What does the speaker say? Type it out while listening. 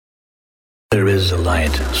There is a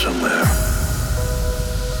light somewhere.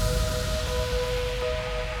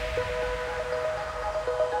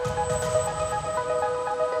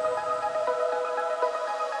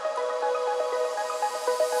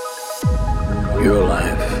 Your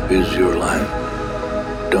life is your life.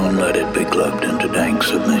 Don't let it be clubbed into dank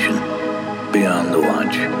submission. Beyond the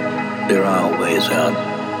watch, there are ways out.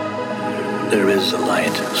 There is a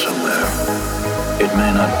light somewhere. It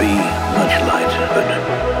may not be much light, but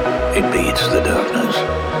it beats the darkness.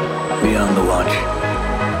 Beyond the watch,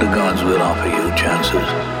 the gods will offer you chances.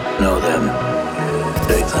 Know them.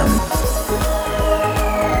 Take them.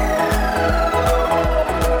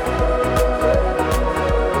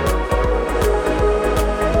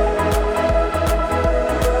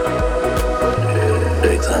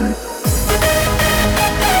 Take them.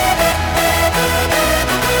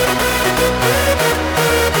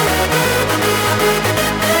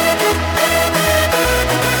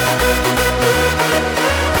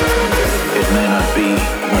 It may not be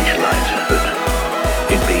much light, but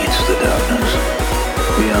it beats the darkness.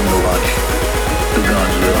 Beyond the watch, the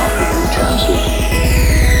gods will offer you chances.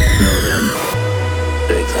 Know them.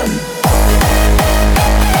 Take them.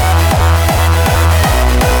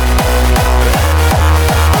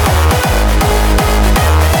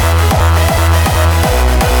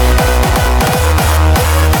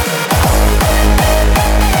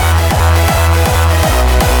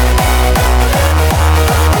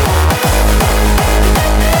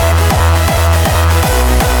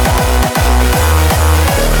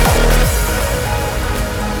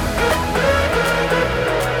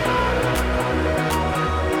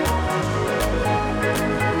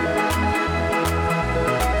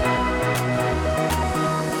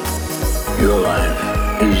 Your life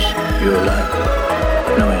is your life.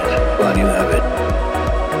 Know it while you have it.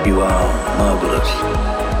 You are marvelous.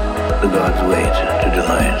 The gods wait to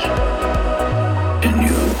delight in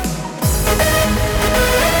you.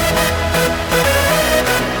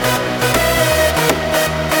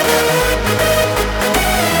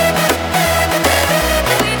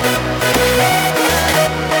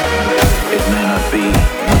 It may not be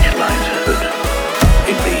much light, but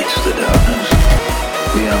it beats the darkness.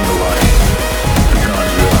 Beyond the watch, the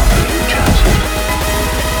gods will offer you chances.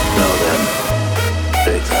 Know them.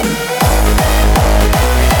 Take them.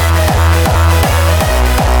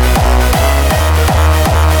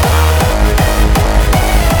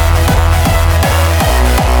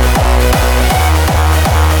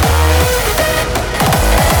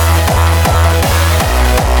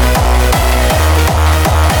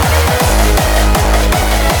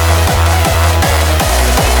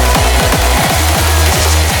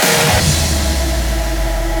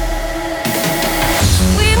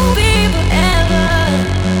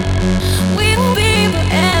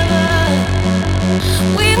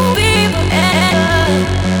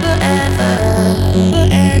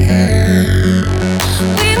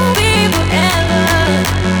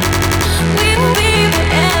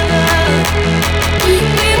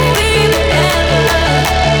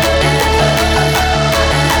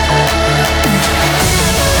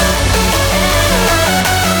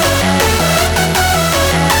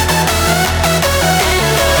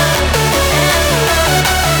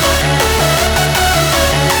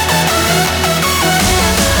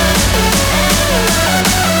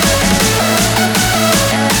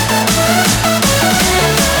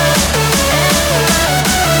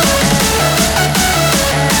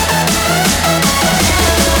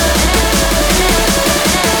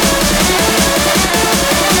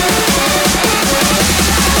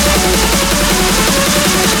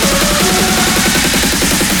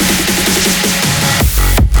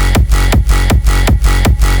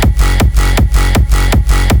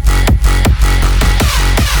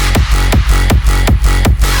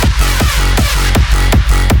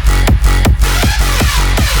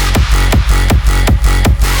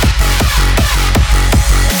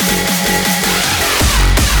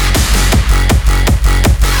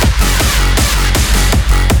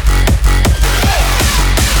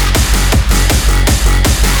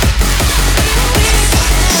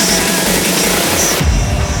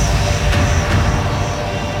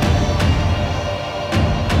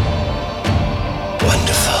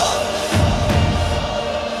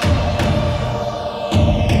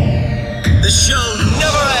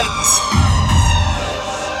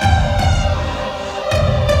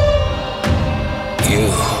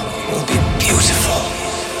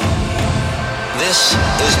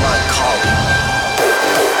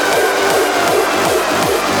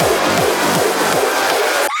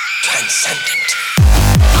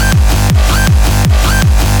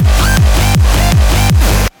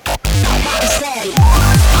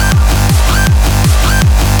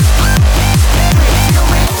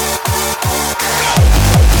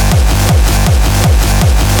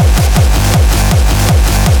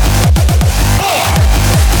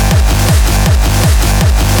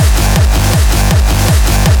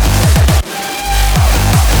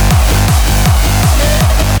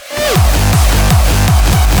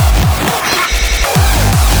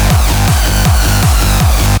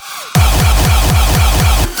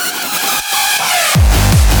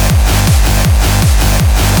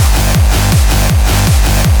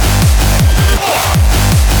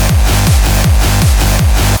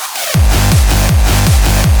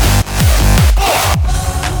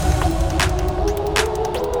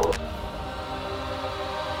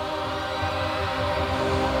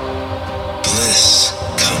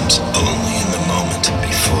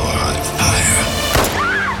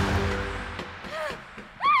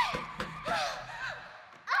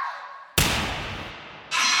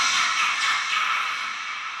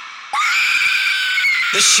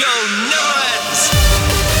 The show never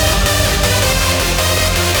ends.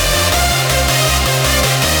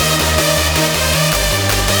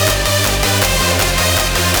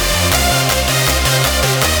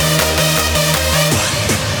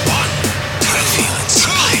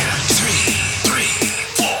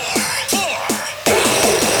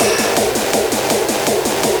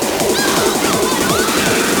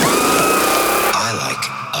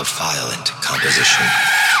 Violent composition.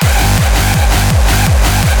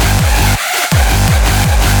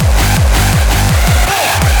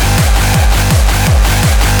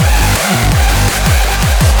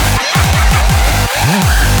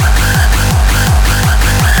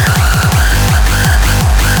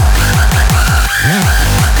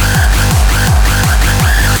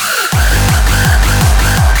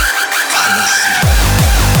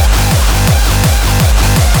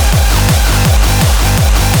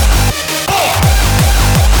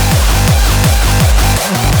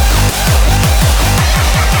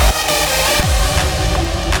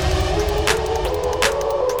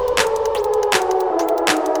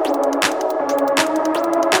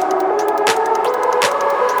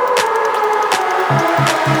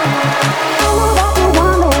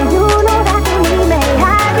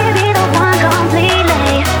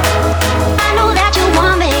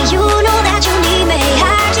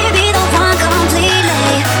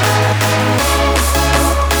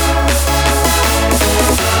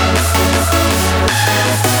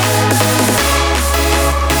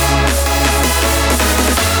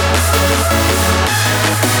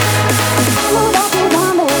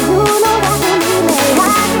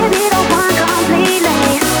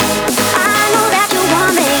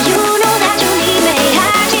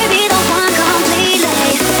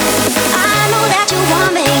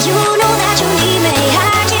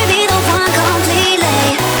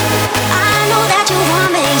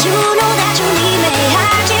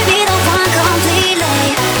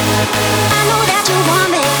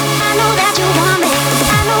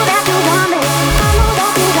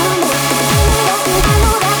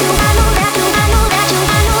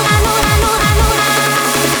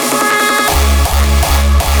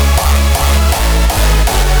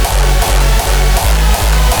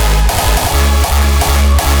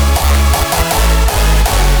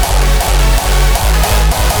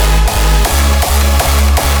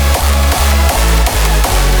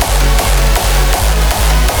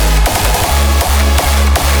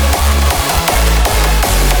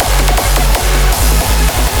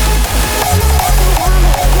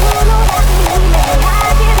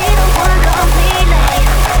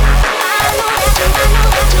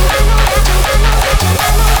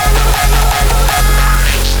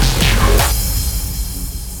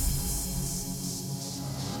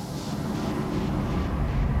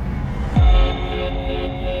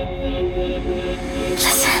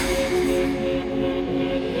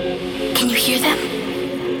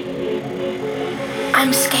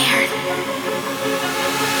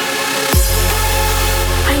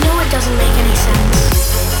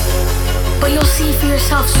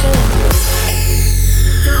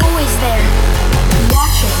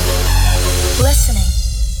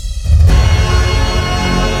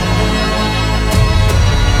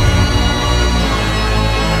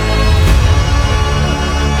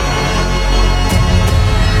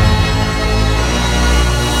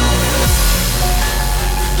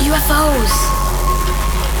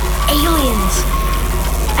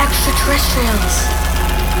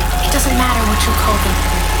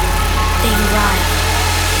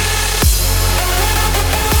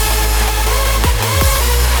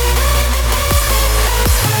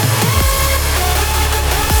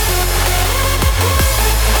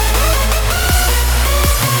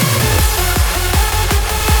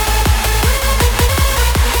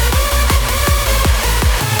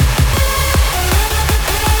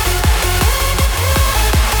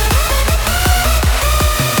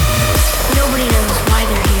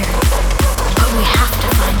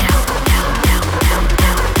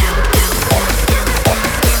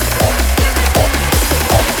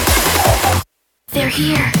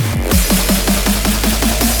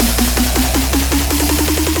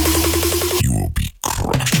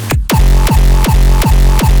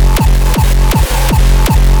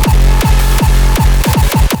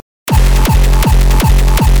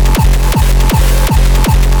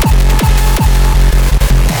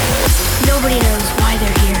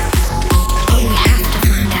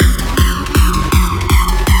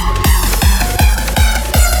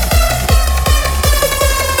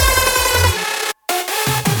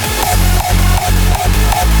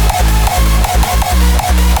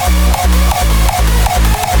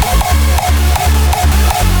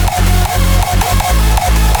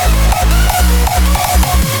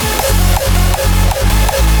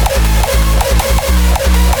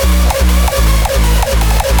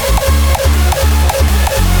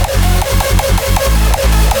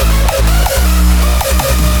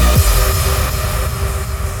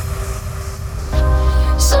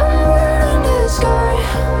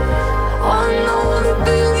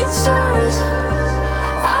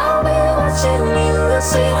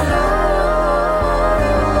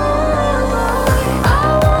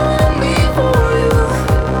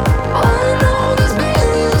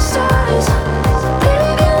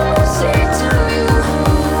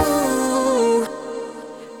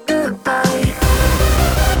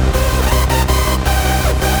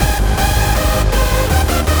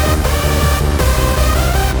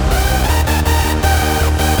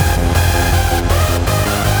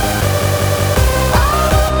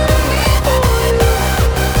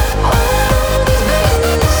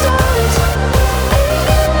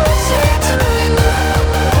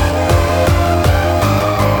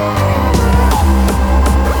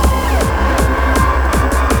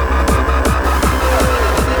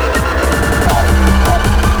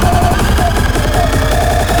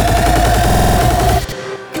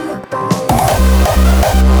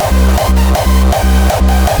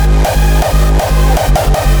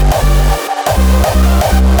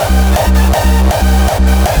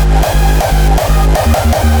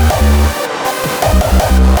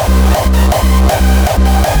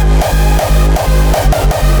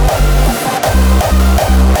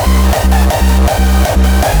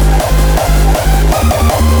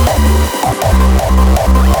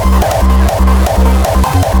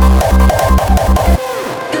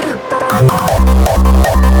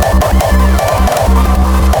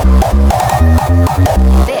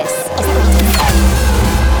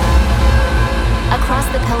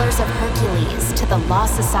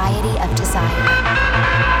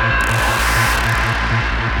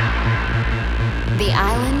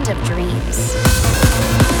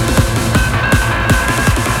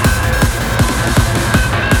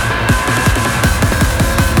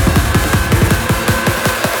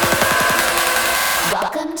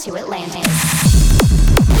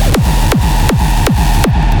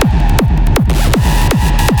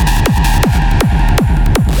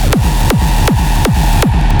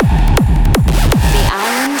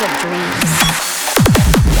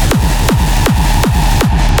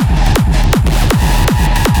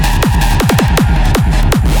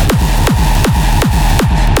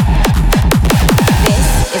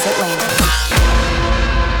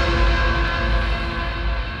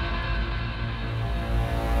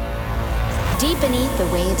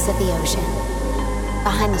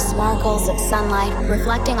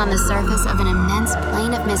 Reflecting on the surface of an immense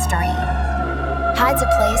plain of mystery, hides a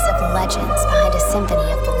place of legends behind a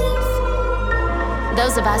symphony of belief.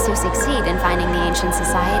 Those of us who succeed in finding the ancient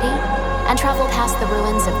society and travel past the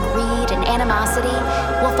ruins of greed and animosity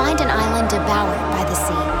will find an island devoured by the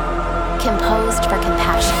sea, composed for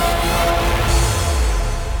compassion.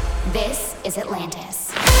 This is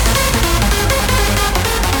Atlantis.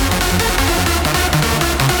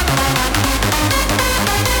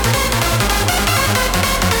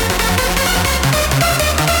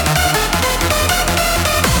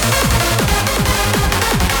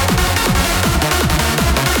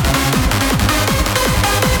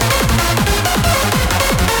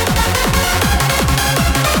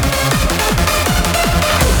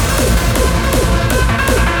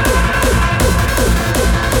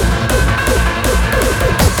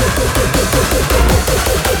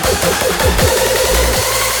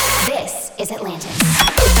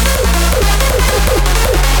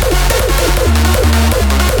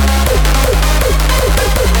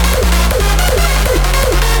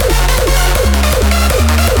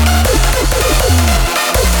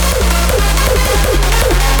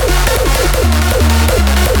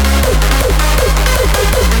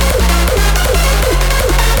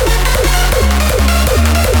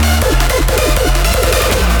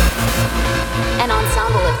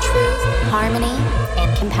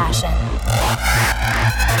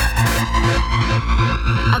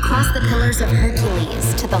 Across the pillars of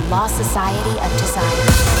Hercules to the Lost Society of Desire.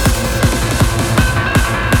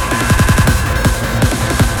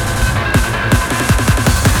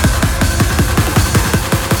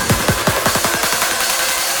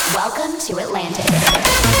 Welcome to Atlantis.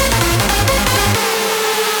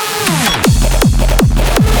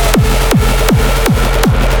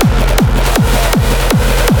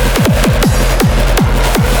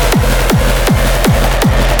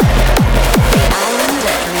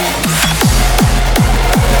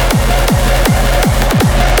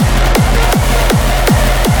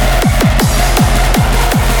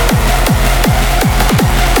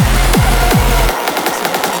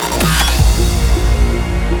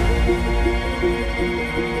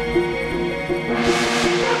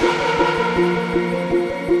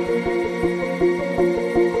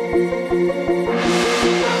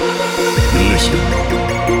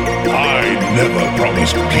 Never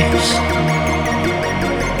promised peace.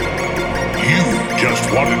 You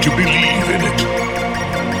just wanted to believe in it.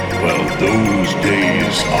 those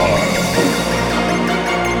days are over.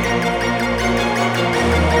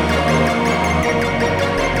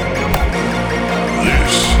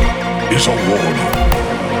 This is a warning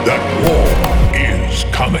that war is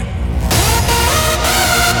coming.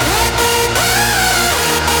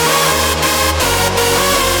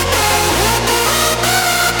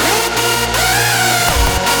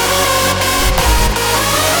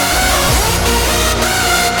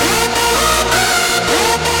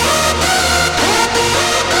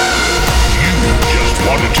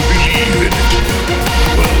 Wanted to believe in it.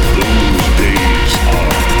 Well, those days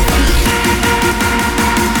are.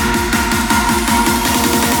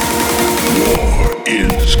 War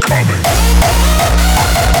is coming.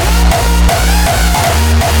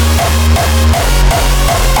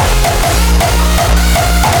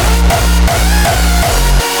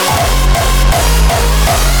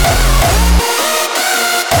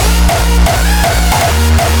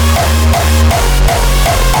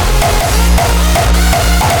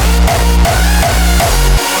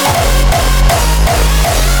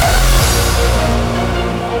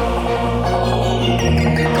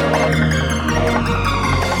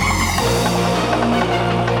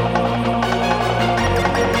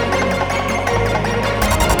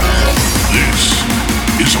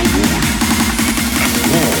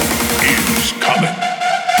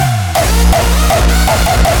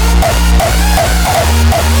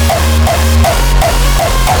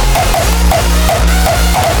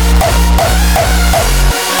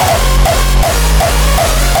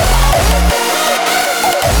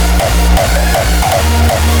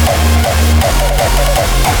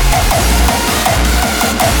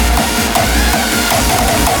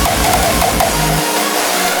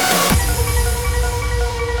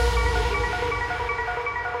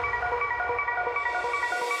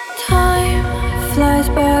 Flies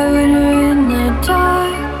by when you're in the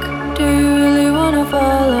dark. Do you really wanna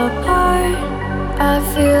fall apart? I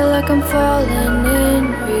feel like I'm falling in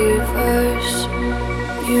reverse.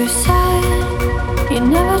 You said you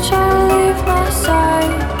never try to leave my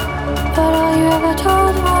side, but all you ever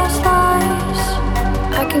told was lies.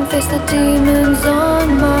 I can face the demons on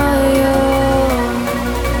my own.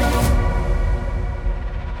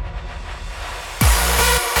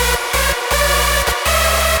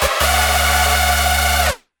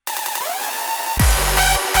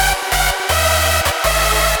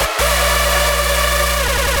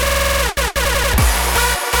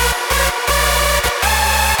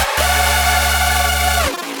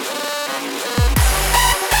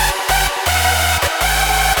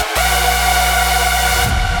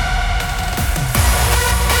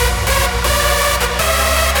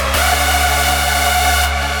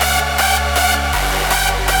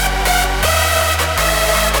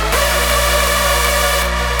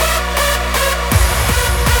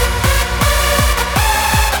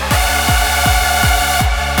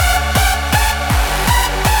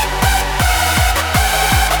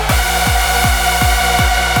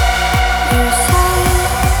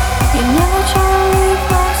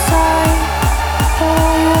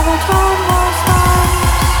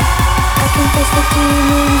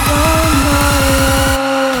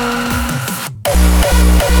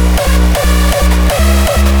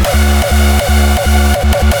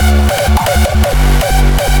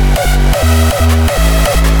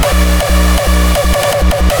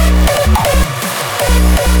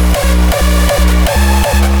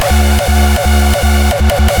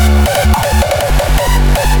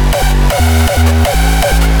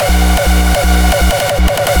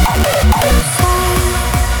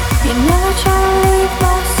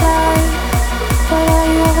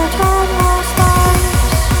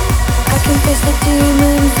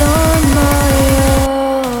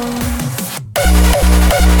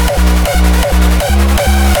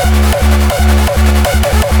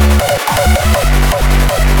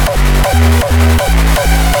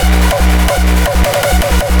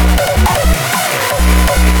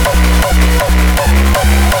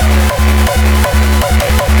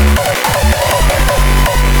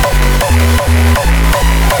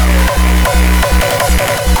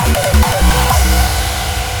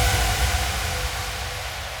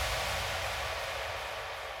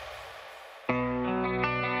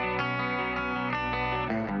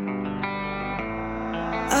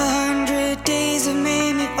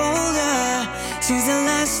 Since the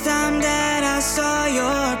last time that I saw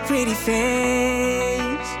your pretty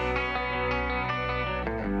face,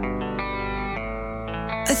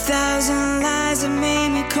 1,000 lies have made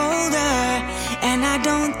me colder, and I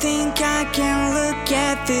don't think I can look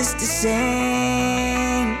at this the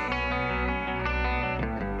same.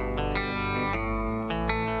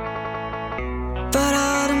 But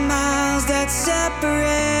all the miles not separate.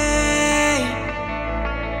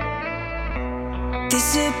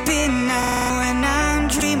 Disappear now and I'm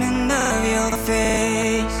dreaming of your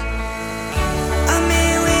face. I'm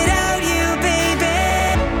here without you, baby,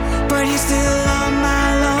 but you're still on my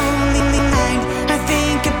lonely mind. I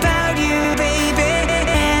think about you, baby,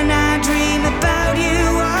 and I dream about you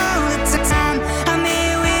all the time. I'm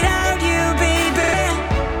here without you, baby,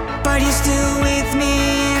 but you're still with me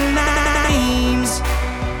in my dreams.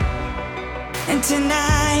 And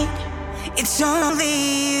tonight, it's only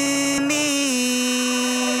you and me.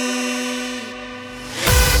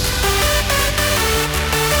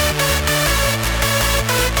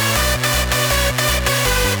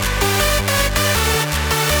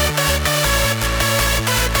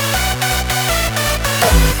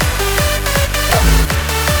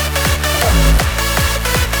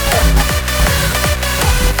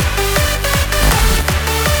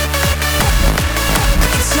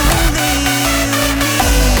 It's only you and me.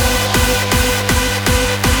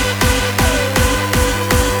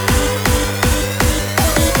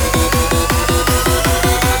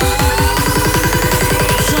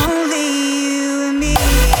 It's only you and me.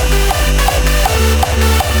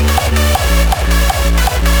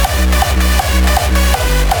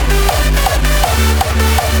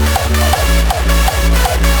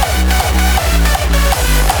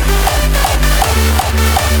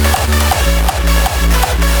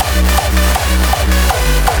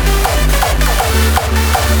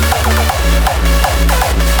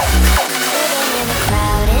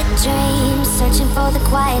 Crowded dreams, searching for the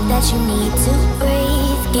quiet that you need to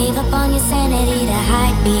breathe. Gave up on your sanity to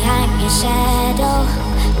hide behind your shadow.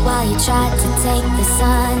 While you tried to take the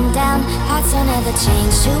sun down, hearts don't ever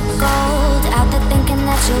change to gold. Out there thinking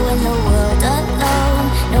that you're in the world alone.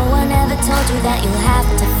 No one ever told you that you'll have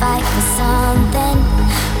to fight for something,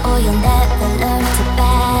 or you'll never learn to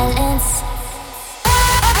balance.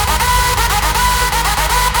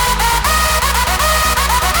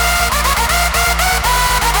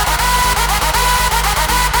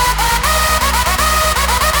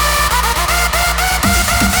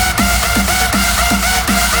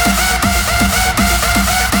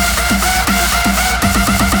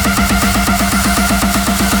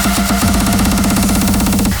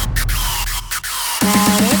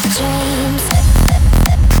 Crowded dreams.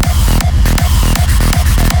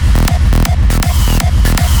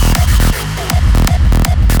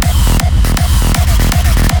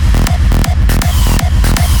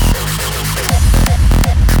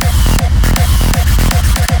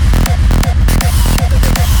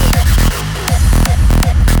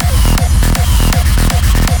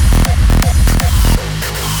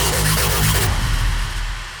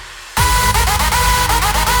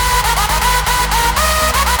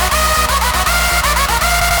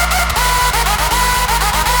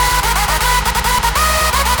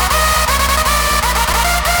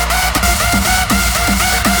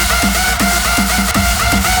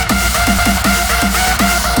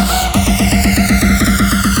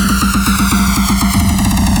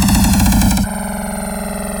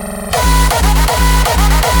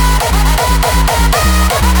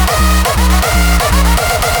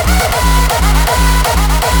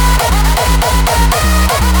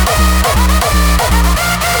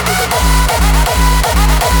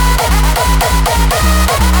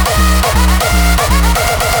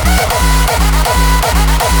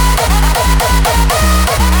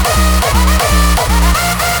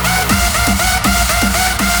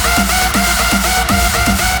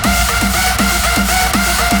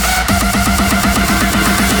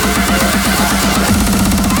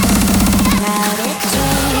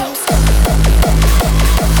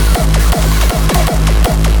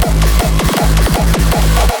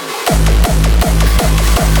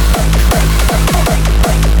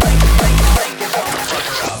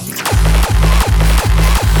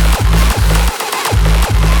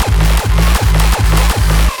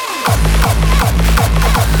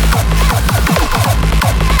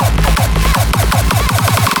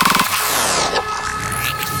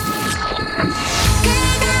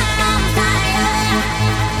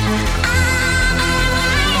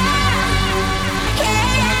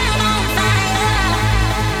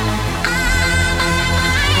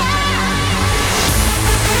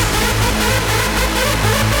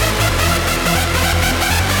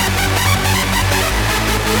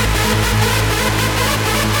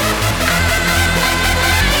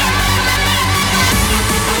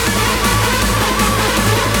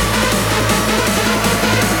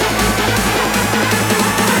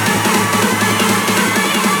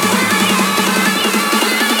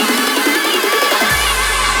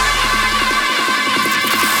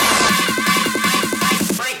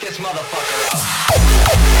 motherfucker up.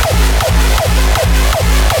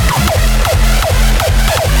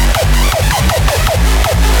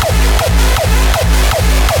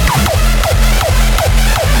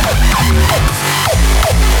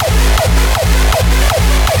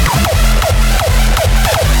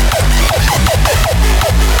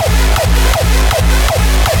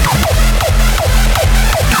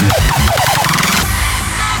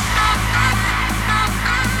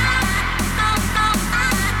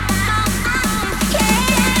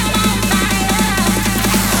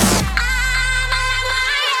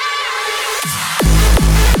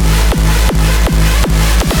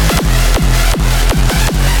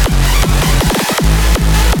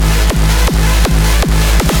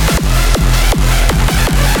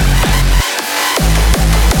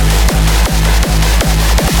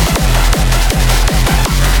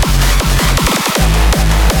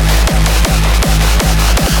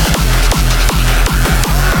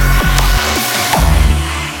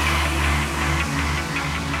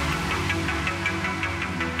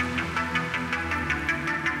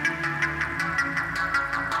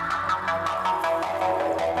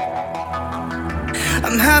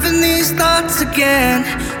 I'm having these thoughts again,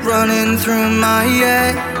 running through my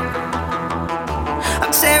head.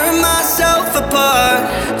 I'm tearing myself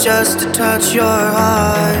apart just to touch your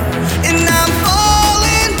heart. And I'm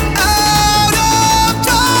falling out of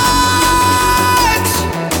touch.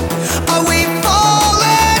 Are we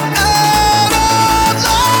falling out of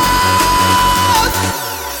love?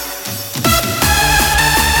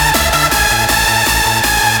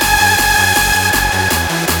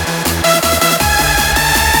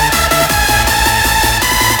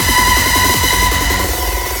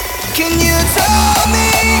 Can you tell me,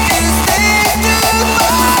 is this too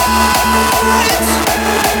much?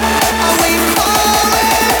 Are we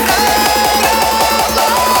falling out of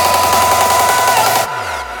love?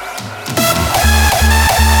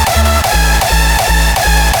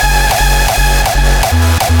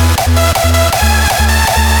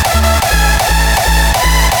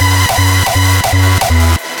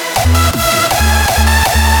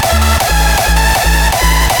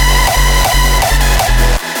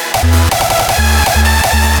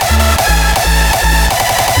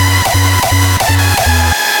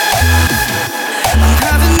 I'm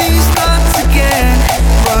having these thoughts again,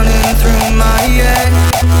 running through my head.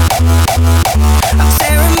 I'm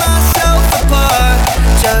tearing myself apart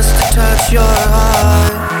just to touch your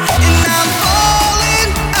heart. And I'm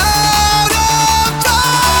falling out of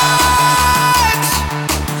touch.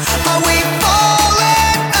 Are we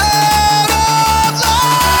falling out of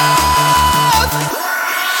love?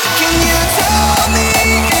 Can you tell me,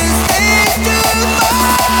 is this too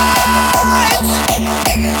much?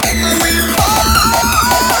 Are we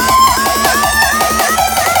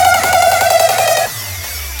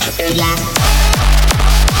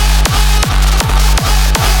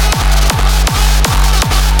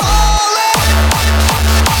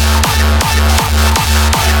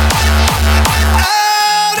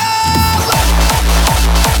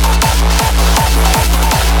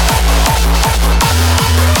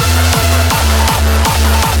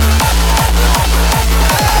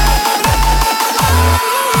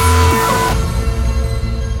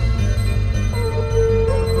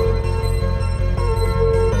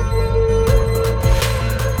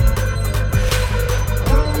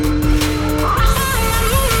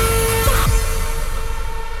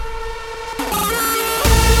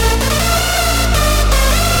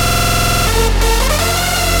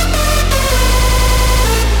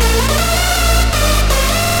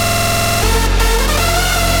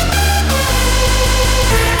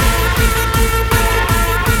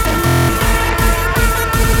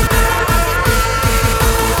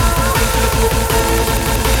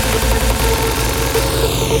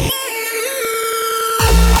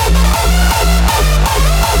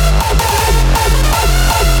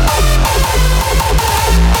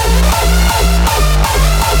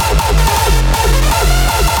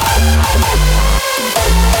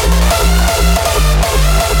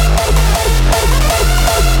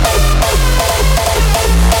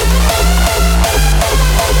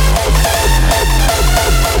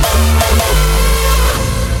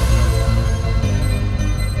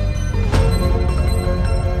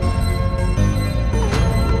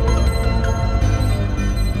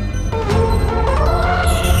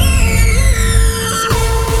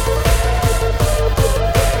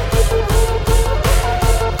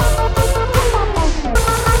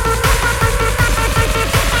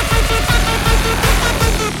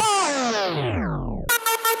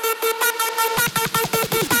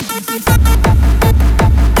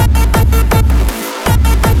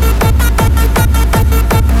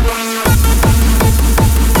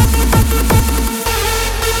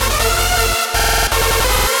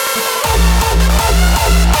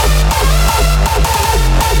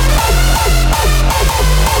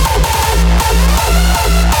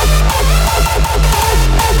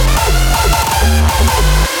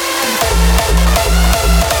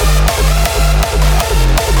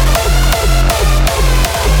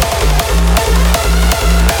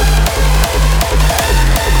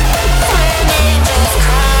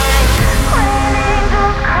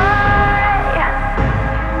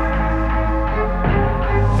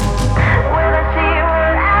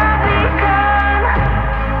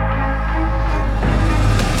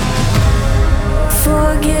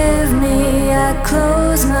I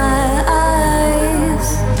close my eyes,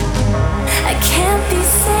 I can't be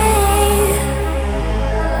safe,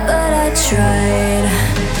 but I tried.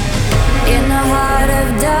 In the heart of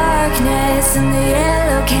darkness, in the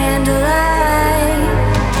yellow candlelight,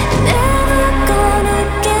 never gonna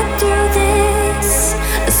get through this.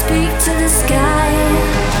 I speak to the sky.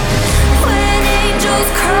 When angels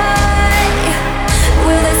cry,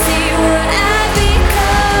 will I see what I've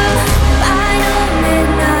become? I know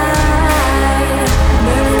midnight,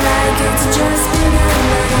 burning like it's just begun,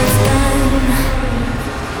 but it's done.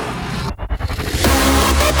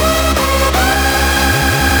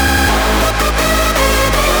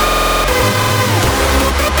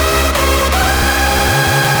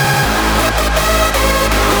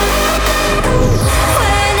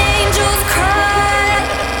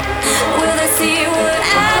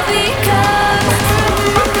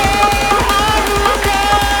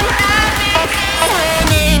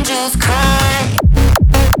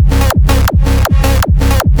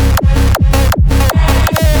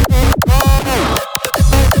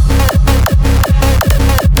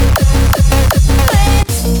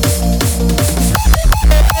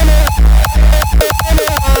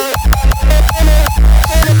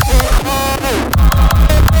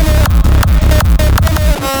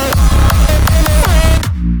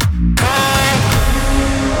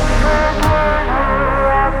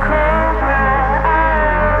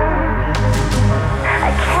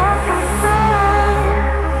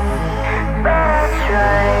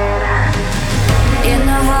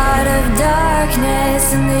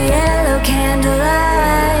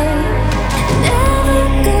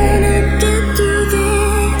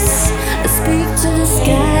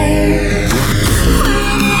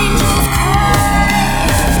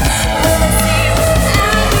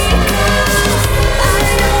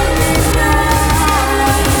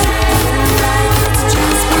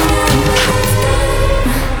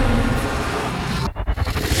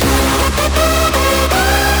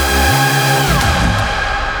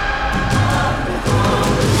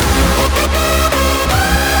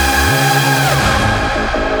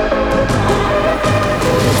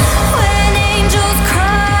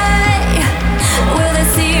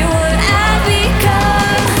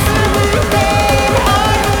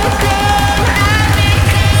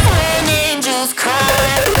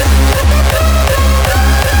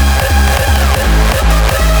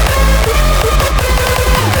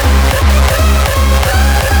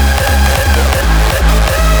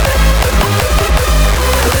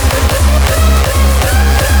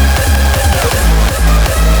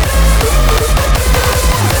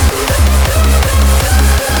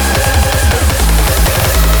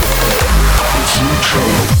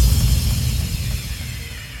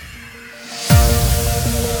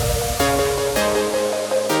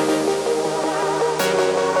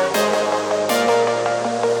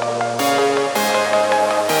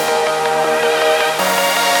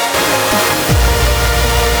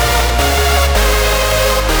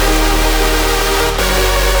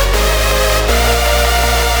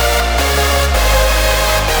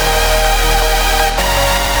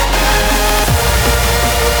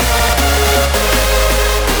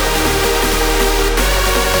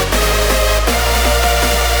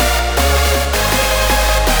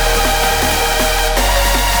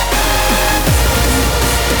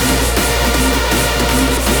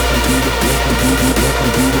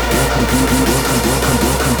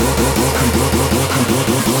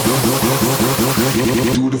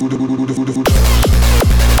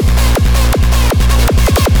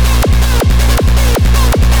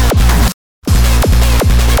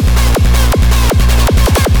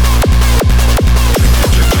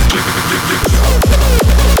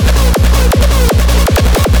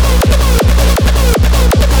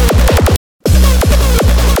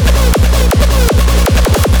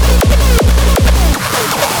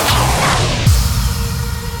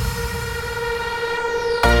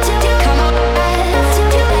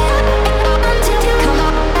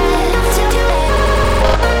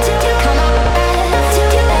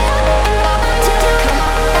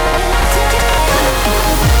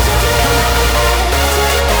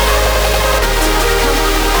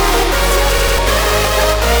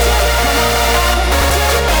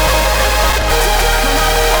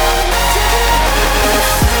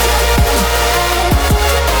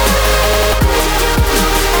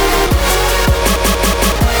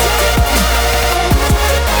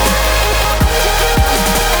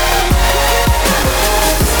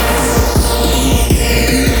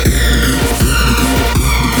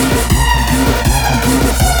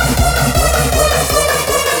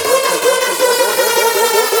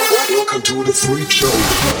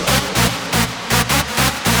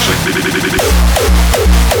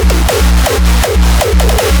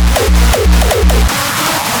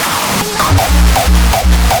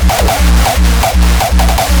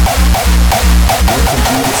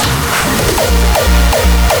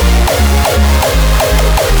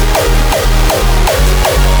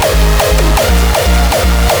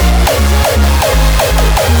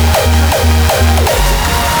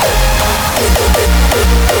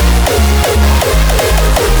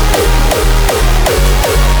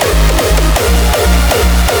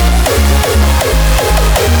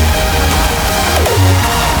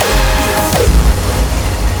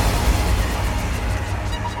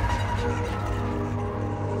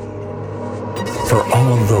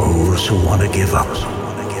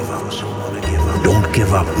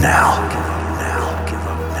 give up now.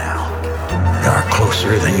 You're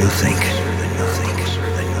closer than you think.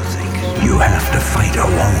 You have to fight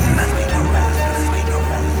alone.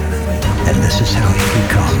 And this is how you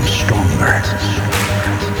become stronger.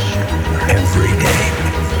 Every day.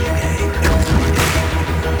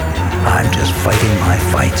 I'm just fighting my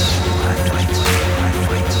fights.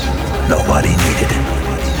 Nobody needed it.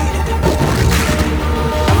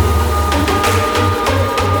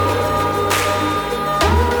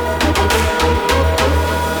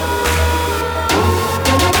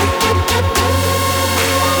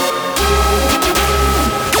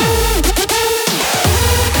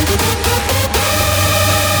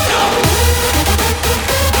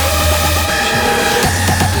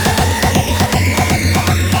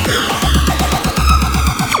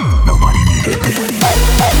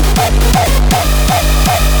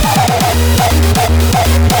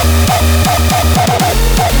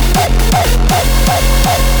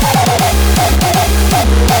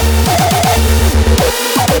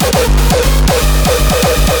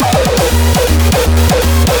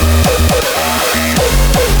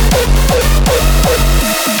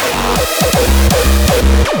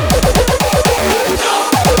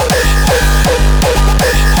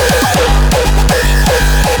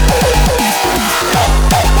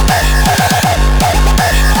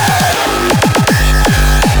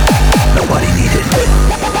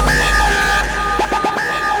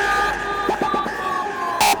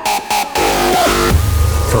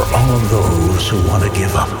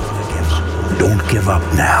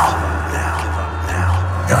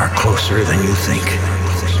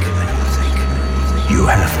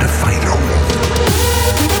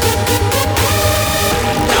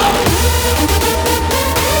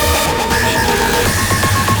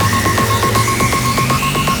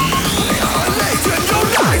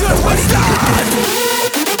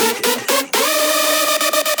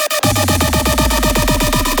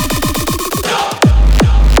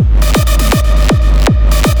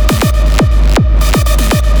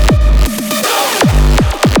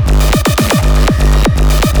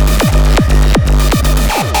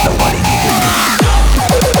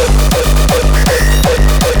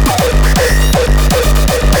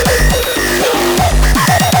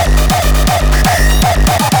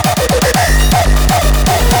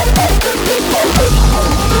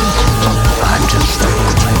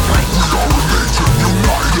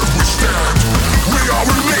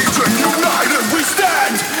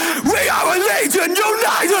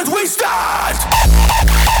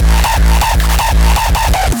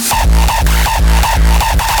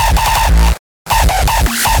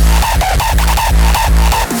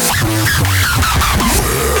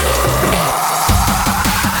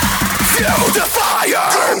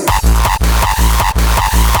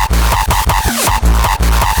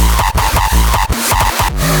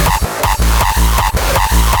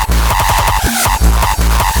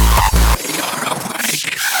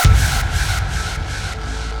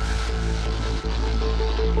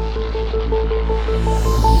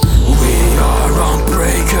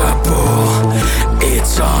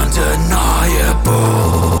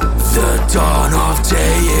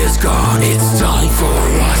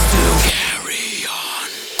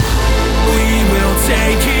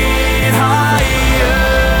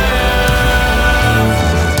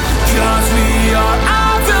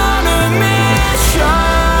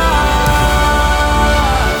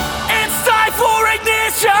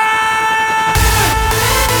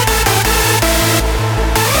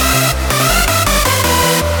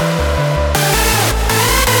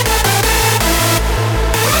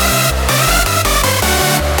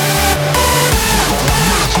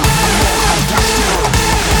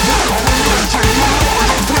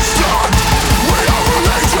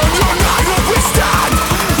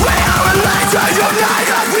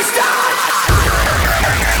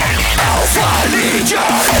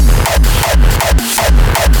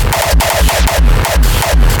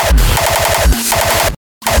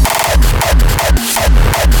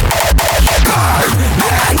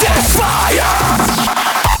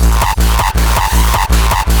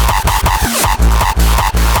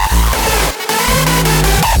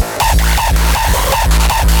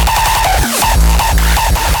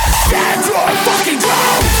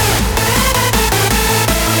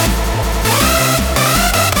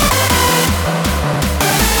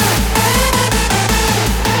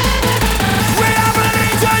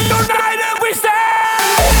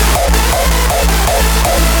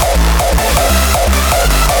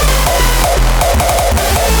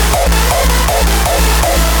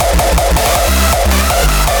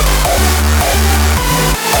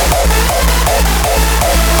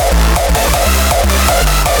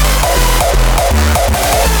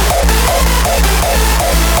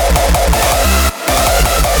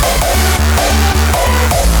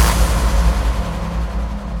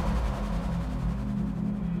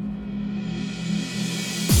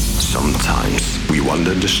 Sometimes we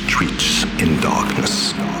wander the streets in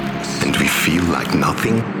darkness, and we feel like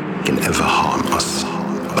nothing can ever harm us.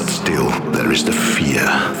 But still, there is the fear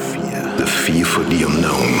for the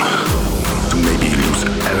unknown, to maybe lose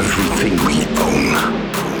everything we own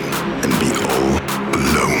and be all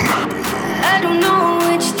alone. I don't know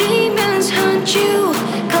which demons haunt you.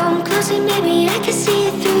 Come closer, maybe I can see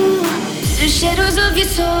it through. The shadows of your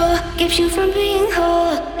soul keeps you from being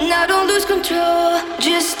whole. Now don't lose control,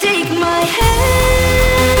 just take my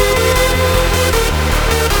hand.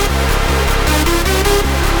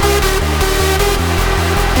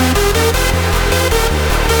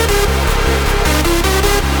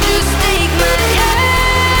 Just take my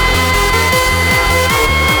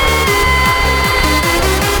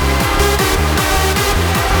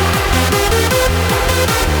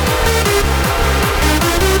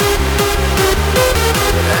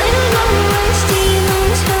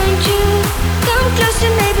closer,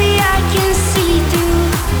 maybe I can see through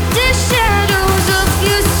the shadows of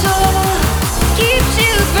your soul. Keeps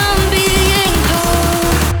you from being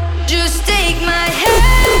whole. Just take my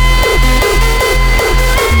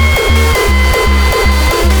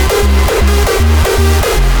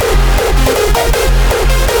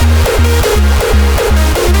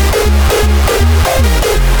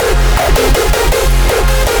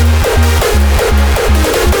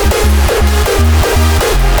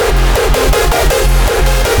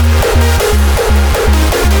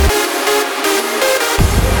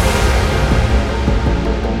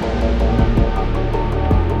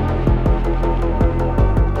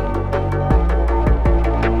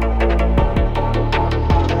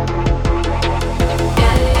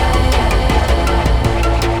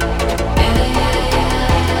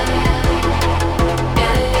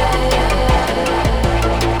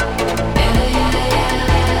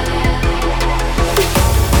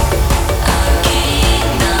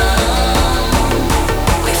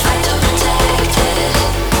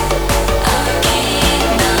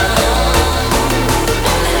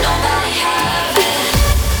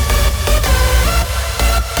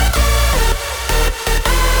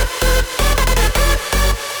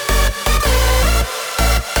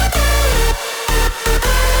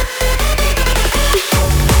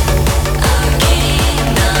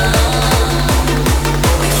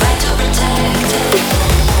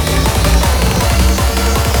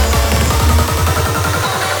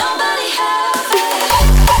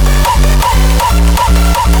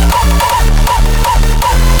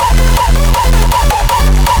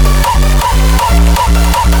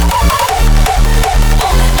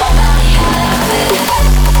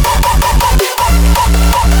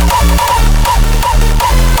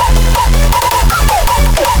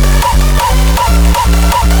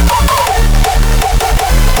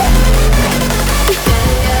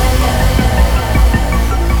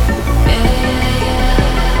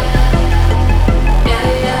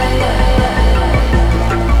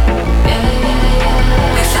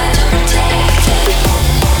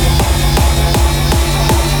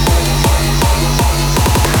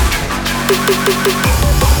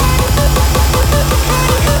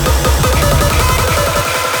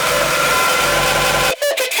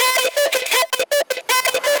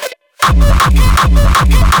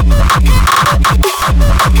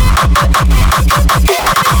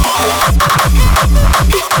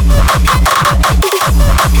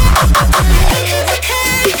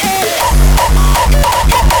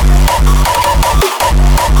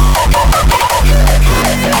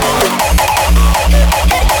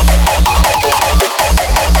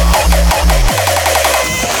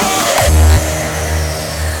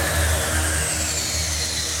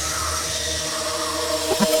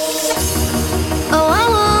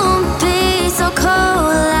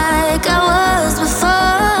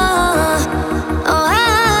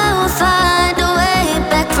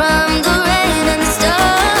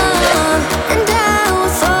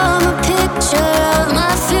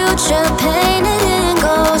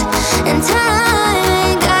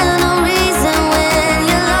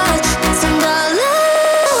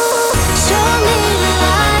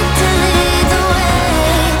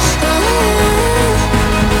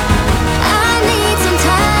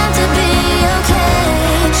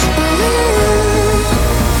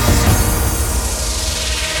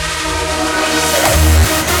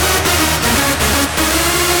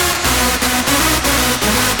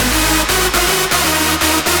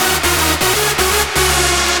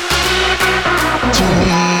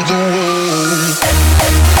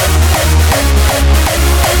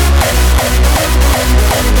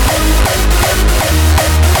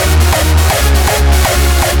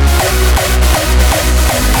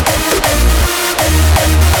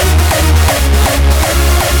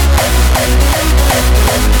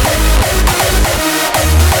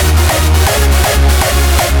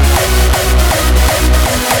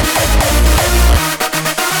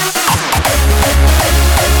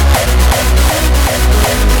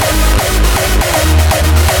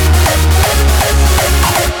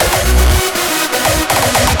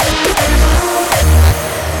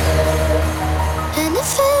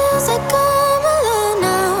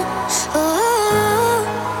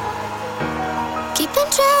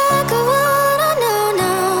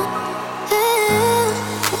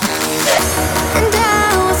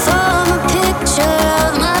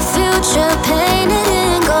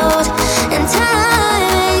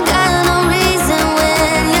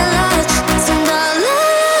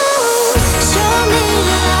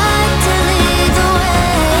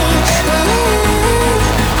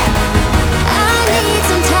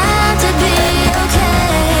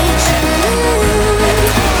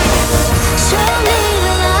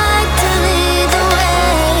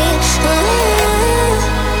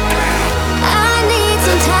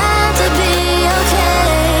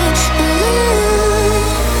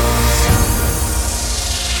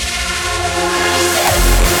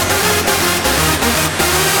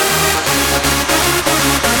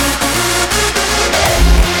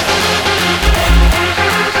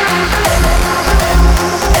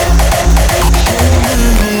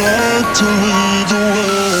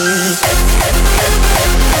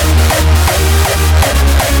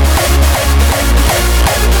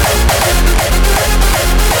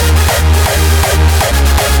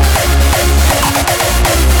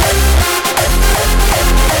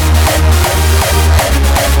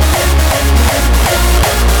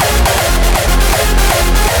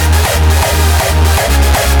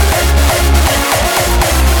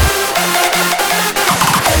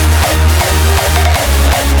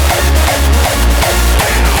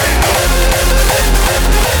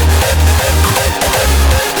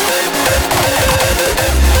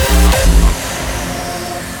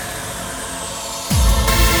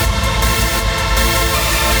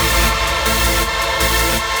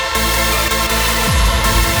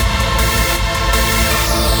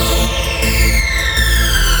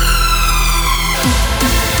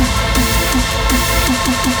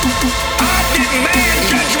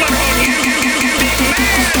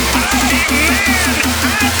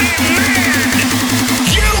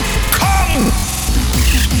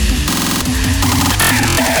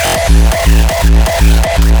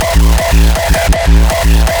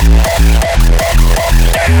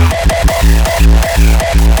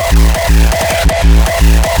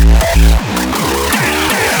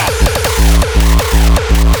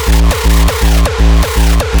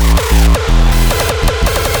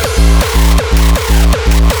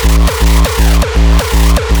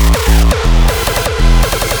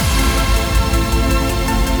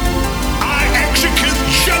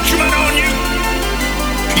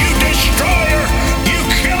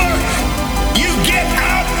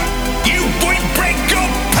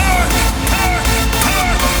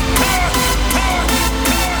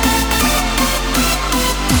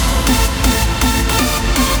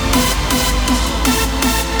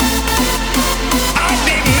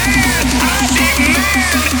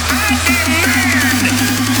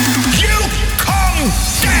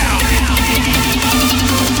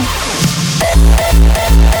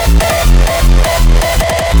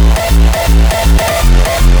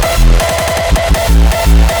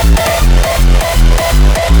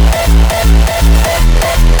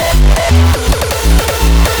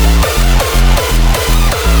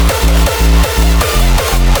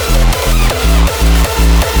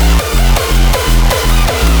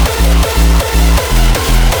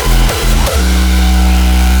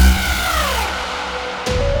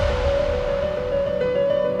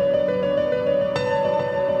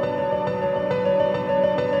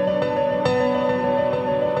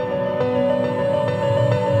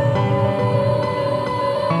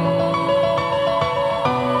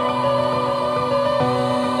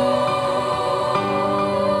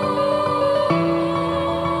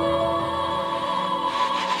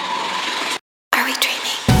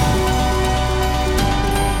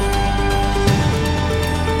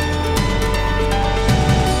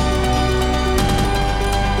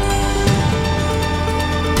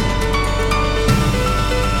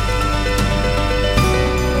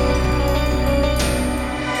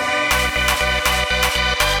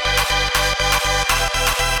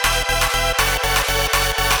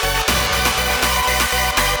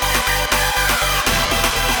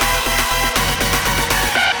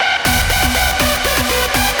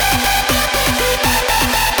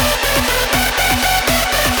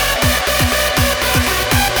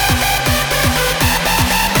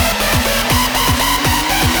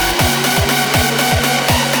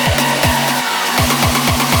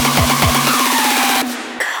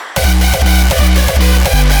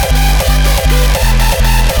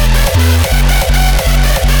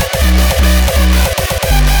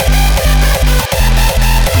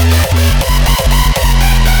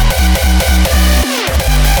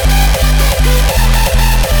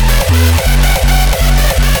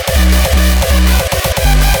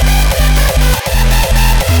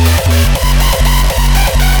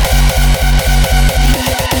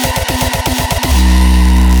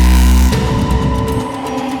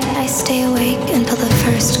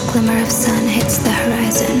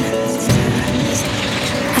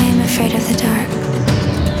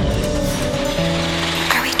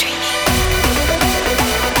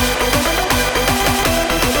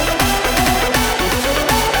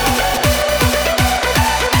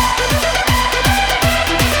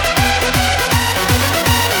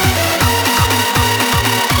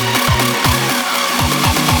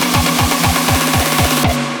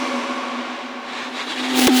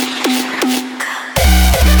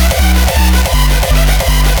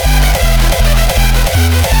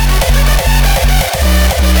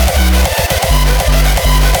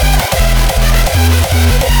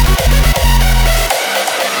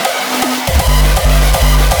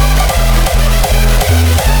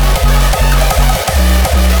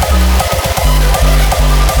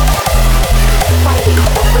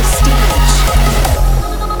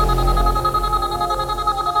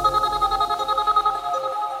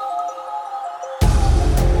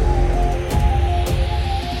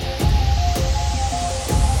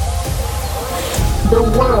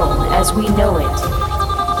world as we know it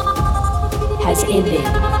has ended.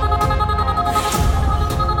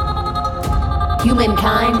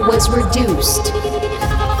 Humankind was reduced.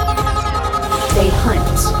 They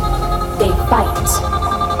hunt, they fight,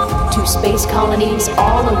 to space colonies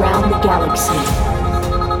all around the galaxy,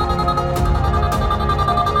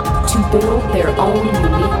 to build their own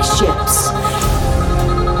unique ships.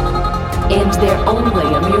 And their only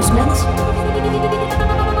amusement?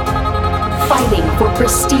 Fighting for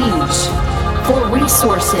prestige, for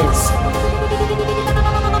resources.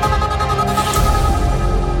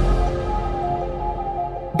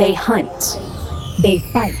 They hunt, they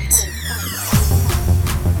fight.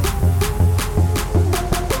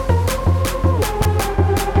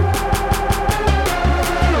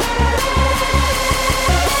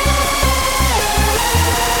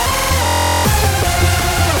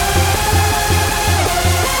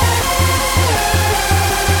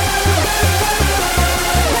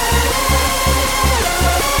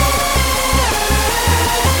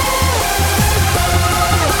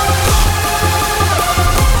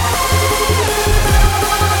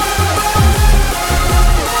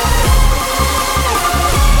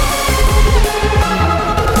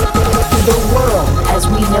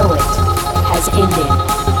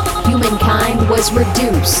 Was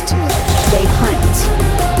reduced. They hunt,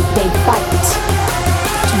 they fight,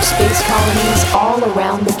 to space colonies all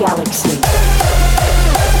around the galaxy.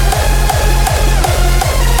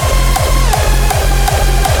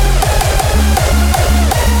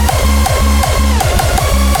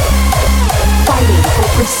 Fighting for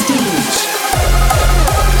prestige.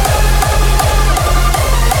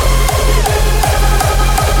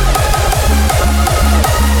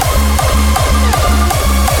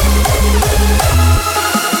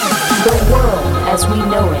 As we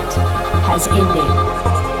know it, has ended.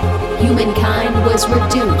 Humankind was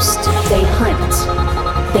reduced. They hunt,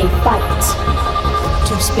 they fight,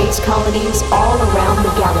 to space colonies all around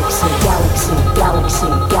the galaxy. Galaxy,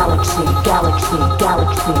 galaxy, galaxy, galaxy,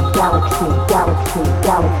 galaxy, galaxy, galaxy,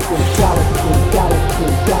 galaxy, galaxy,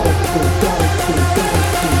 galaxy, galaxy, galaxy,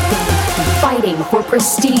 galaxy, fighting for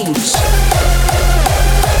prestige.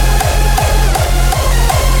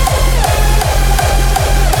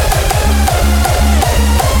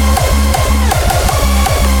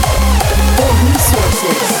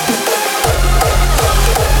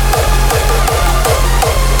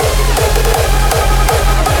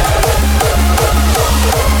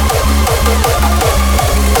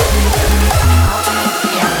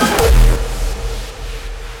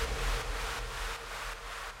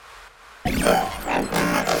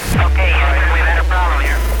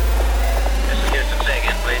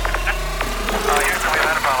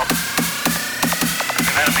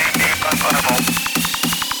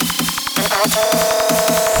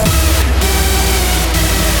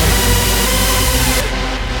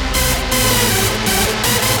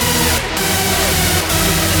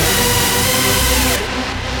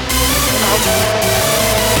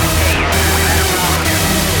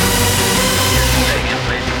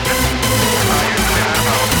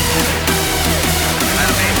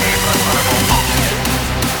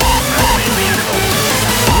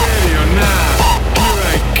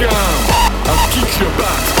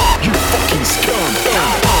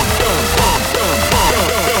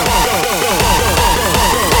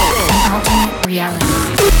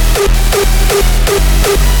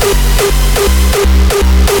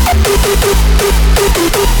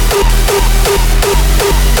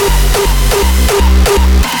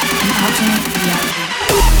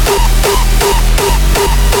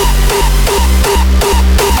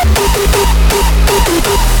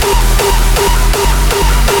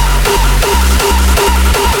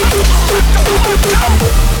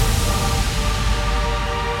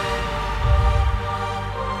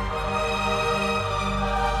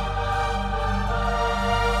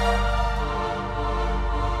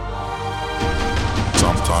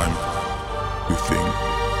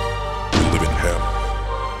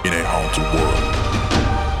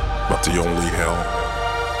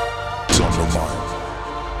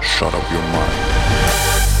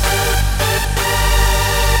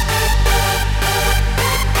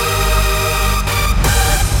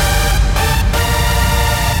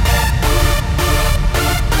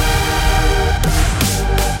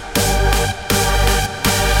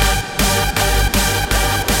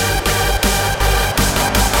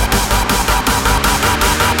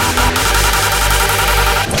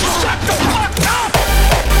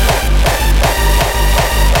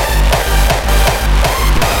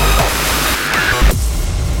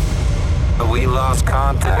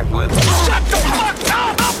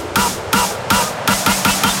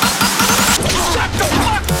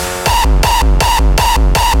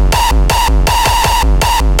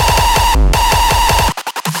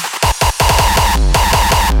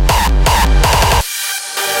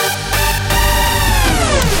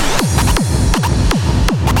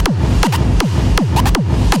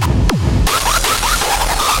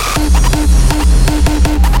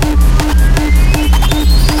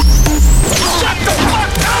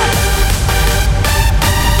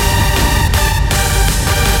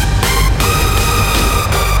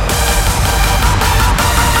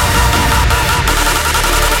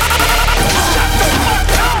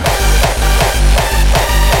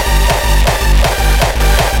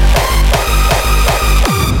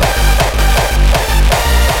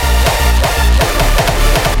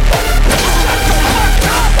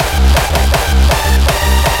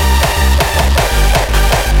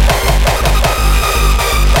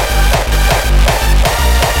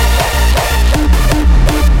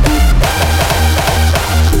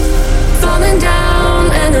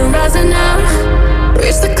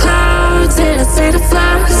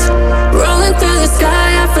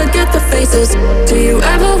 places. Do you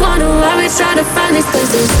ever wonder why we try to find these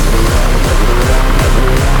places?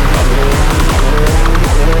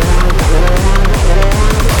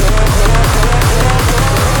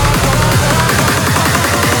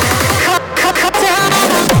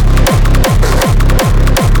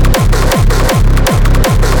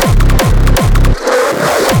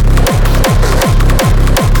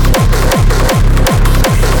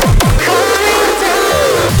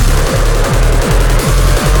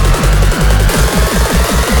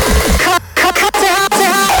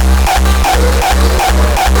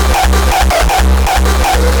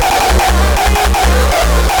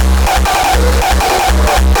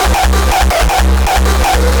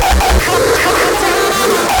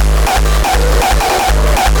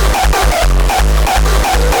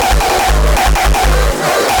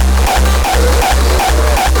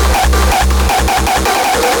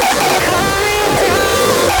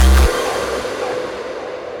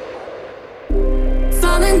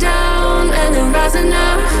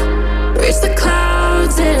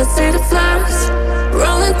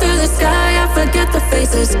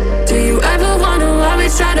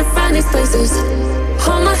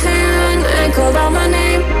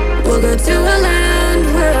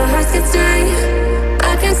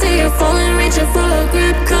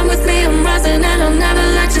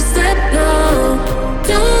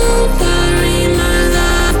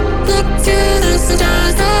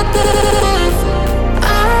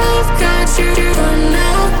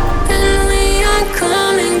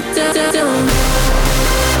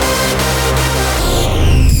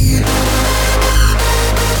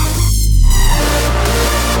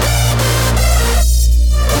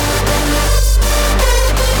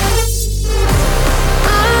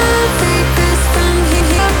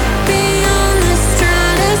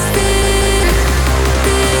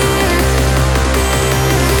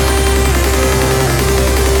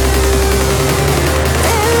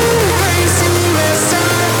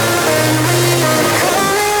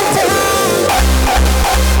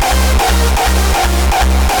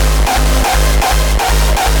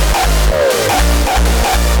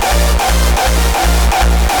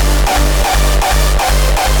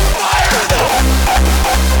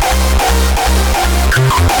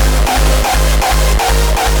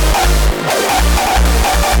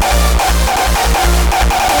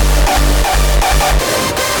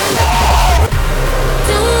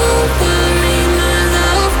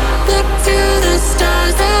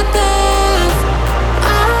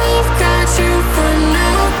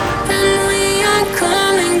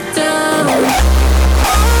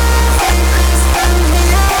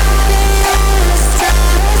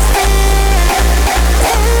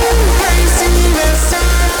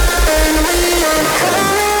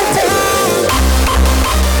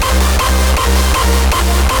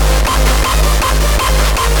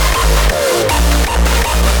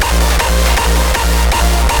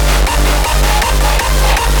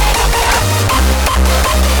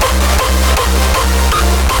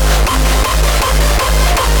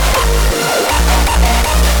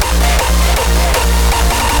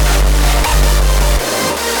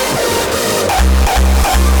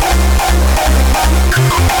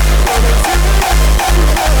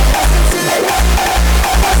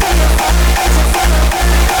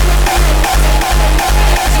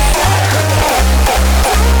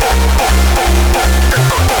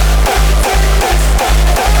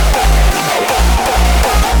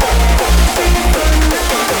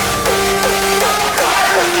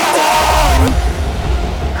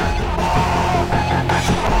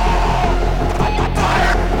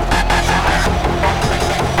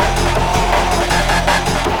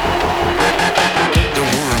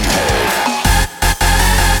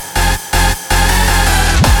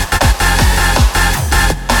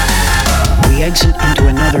 exit into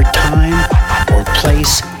another time or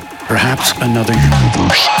place, perhaps another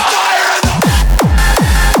universe.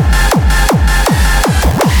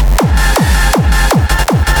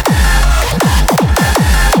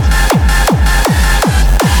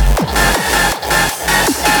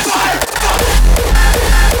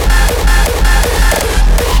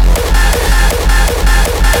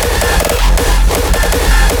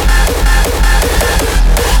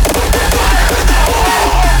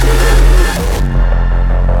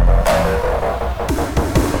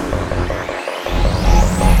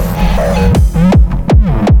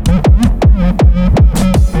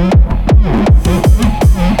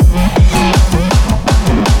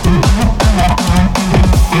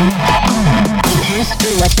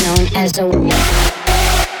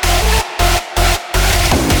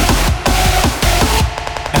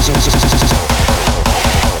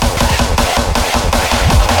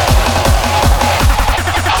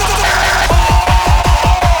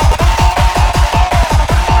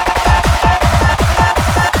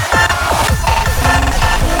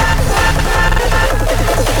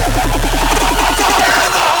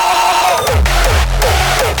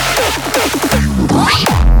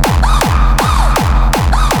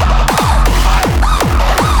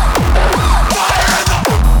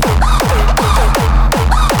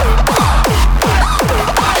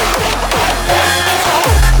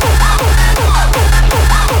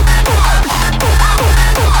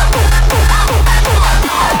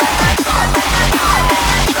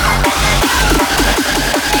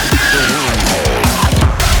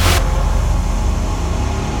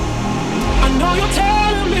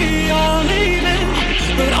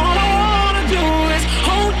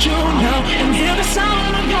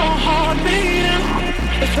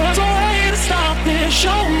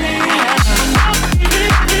 show me how.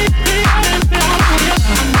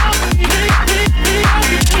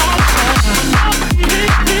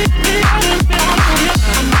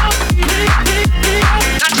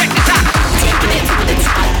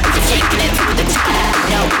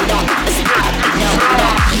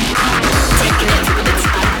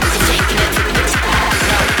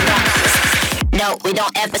 No, we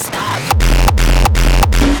don't ever stop.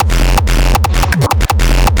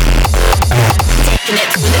 Taking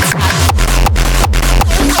it to the top.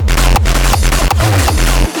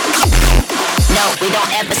 No, we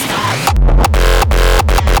don't ever stop.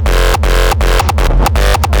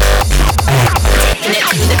 Taking it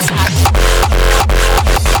to the top.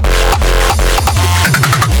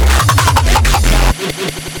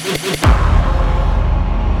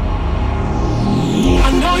 I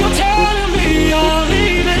know you're telling me you're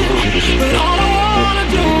leaving, but all I wanna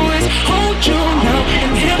do is hold you now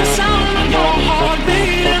and hear the sound of your heart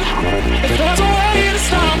beating. If there's a way to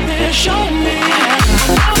stop this, show me how.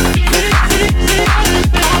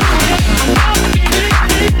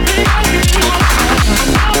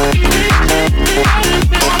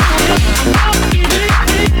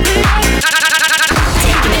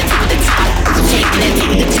 Taking it to the top,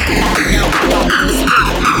 taking it to the top. No, don't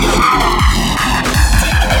stop.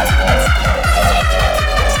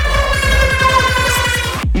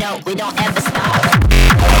 No, we don't